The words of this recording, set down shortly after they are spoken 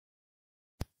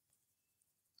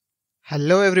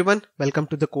Hello everyone, welcome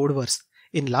to the Codeverse.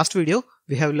 In last video,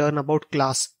 we have learned about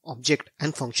class, object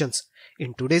and functions.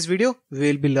 In today's video, we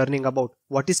will be learning about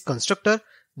what is constructor,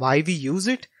 why we use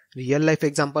it, real life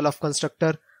example of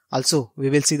constructor. Also, we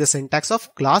will see the syntax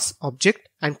of class, object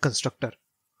and constructor.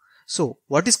 So,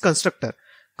 what is constructor?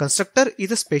 Constructor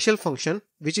is a special function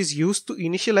which is used to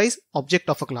initialize object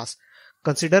of a class.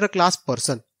 Consider a class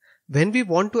person. When we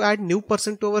want to add new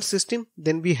person to our system,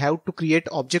 then we have to create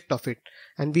object of it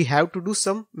and we have to do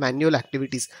some manual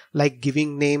activities like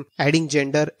giving name, adding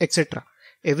gender, etc.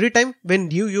 Every time when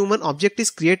new human object is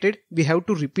created, we have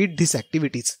to repeat these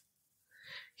activities.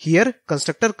 Here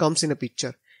constructor comes in a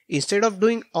picture. Instead of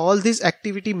doing all this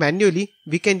activity manually,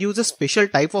 we can use a special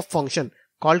type of function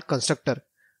called constructor.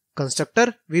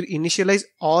 Constructor will initialize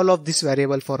all of this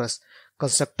variable for us.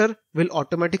 Constructor will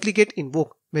automatically get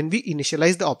invoked when we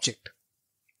initialize the object.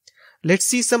 Let's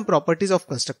see some properties of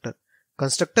constructor.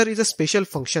 Constructor is a special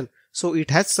function, so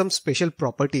it has some special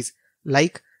properties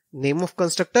like name of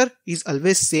constructor is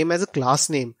always same as a class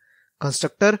name.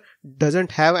 Constructor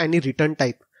doesn't have any return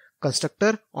type.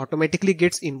 Constructor automatically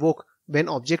gets invoked when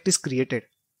object is created.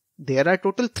 There are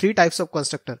total 3 types of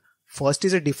constructor. First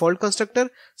is a default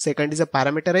constructor, second is a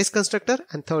parameterized constructor,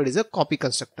 and third is a copy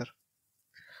constructor.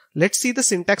 Let's see the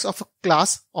syntax of a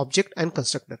class, object and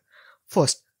constructor.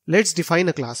 First, let's define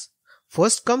a class.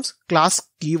 First comes class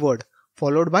keyword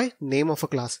followed by name of a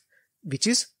class, which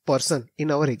is person in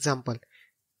our example.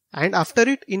 And after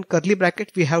it, in curly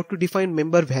bracket, we have to define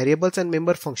member variables and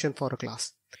member function for a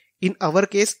class. In our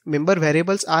case, member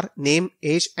variables are name,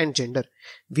 age and gender.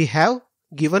 We have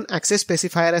given access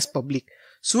specifier as public.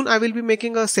 Soon I will be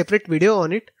making a separate video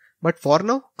on it. But for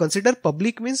now, consider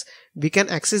public means we can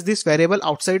access this variable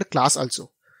outside class also.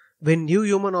 When new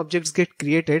human objects get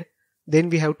created,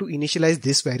 then we have to initialize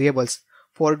these variables.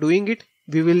 For doing it,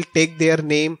 we will take their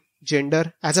name,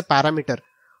 gender as a parameter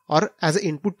or as an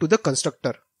input to the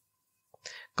constructor.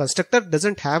 Constructor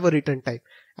doesn't have a return type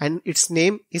and its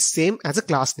name is same as a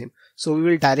class name. So we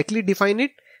will directly define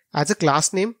it as a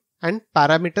class name and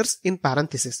parameters in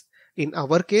parentheses. In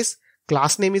our case,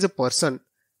 class name is a person.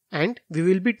 And we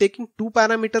will be taking 2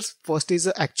 parameters. First is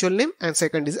the actual name and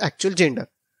second is actual gender.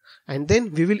 And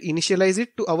then we will initialize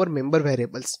it to our member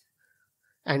variables.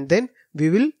 And then we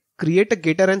will create a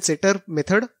getter and setter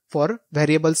method for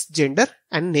variables gender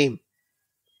and name.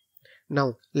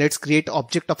 Now let's create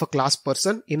object of a class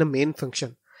person in a main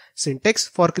function. Syntax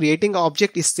for creating an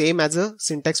object is same as a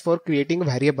syntax for creating a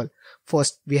variable.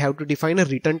 First we have to define a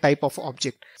return type of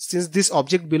object. Since this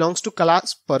object belongs to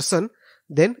class person,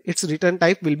 then its return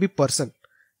type will be person,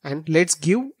 and let's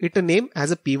give it a name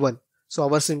as a p1. So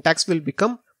our syntax will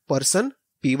become person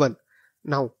p1.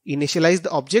 Now initialize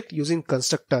the object using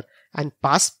constructor and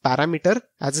pass parameter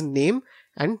as a name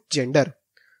and gender.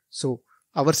 So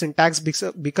our syntax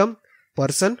become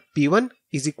person p1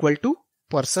 is equal to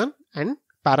person and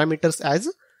parameters as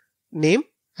name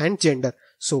and gender.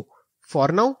 So for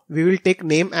now we will take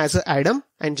name as a Adam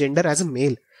and gender as a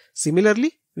male.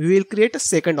 Similarly, we will create a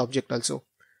second object also,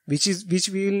 which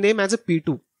we will name as a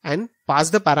P2 and pass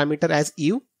the parameter as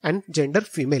Eve and gender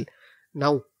female.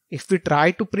 Now, if we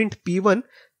try to print P1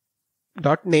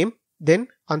 dot name, then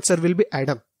answer will be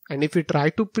Adam. And if we try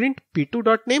to print P2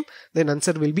 dot name, then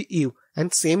answer will be Eve.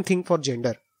 And same thing for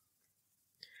gender.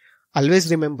 Always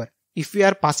remember, if we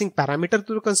are passing parameter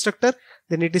to the constructor,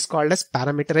 then it is called as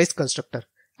parameterized constructor.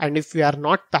 And if we are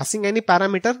not passing any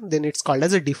parameter, then it's called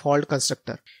as a default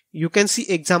constructor. You can see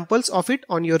examples of it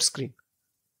on your screen.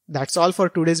 That's all for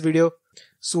today's video.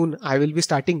 Soon I will be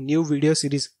starting new video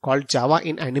series called Java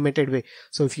in Animated Way.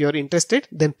 So if you are interested,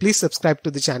 then please subscribe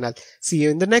to the channel. See you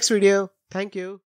in the next video. Thank you.